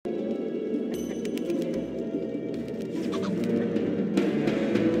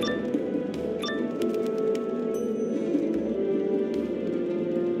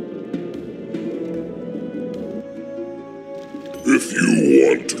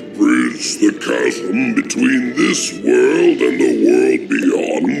want to bridge the chasm between this world and the world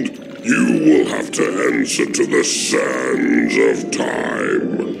beyond, you will have to answer to the sands of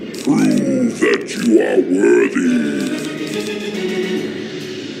time. Prove that you are worthy.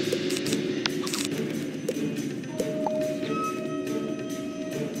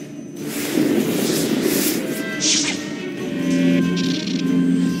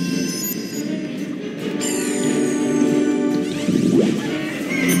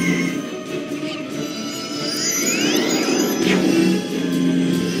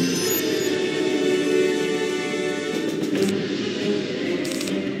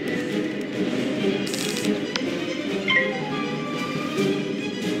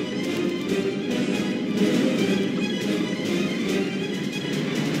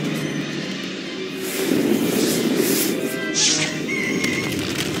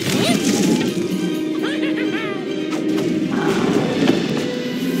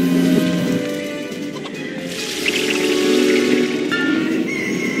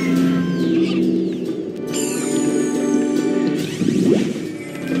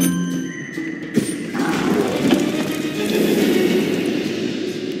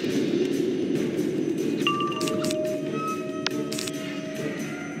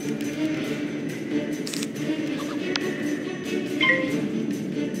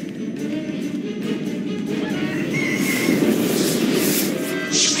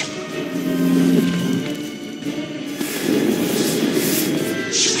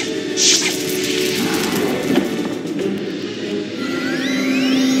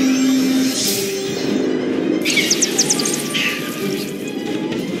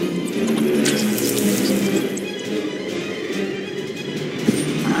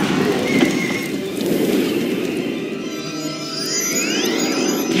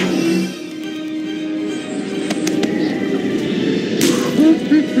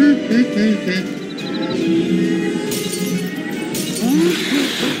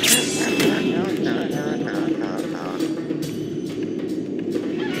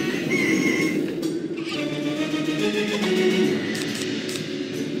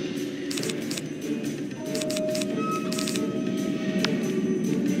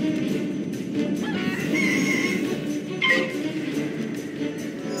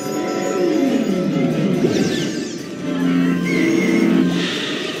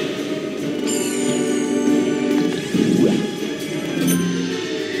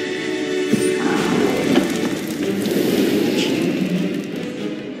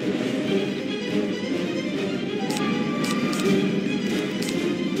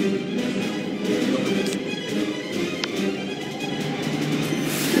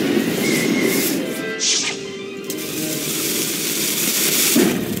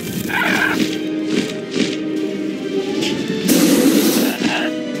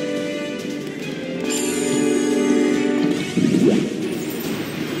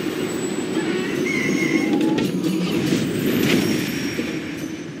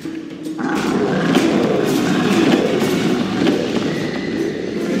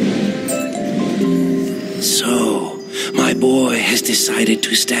 Decided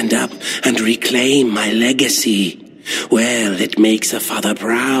to stand up and reclaim my legacy. Well, it makes a father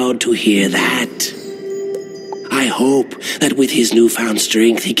proud to hear that. I hope that with his newfound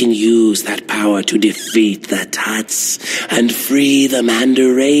strength he can use that power to defeat the Tuts and free the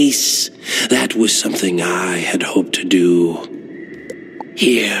Mander race. That was something I had hoped to do.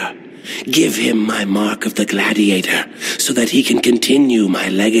 Here, give him my mark of the gladiator so that he can continue my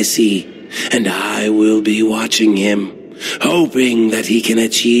legacy, and I will be watching him, hoping that he can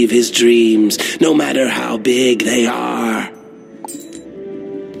achieve his dreams, no matter how big they are.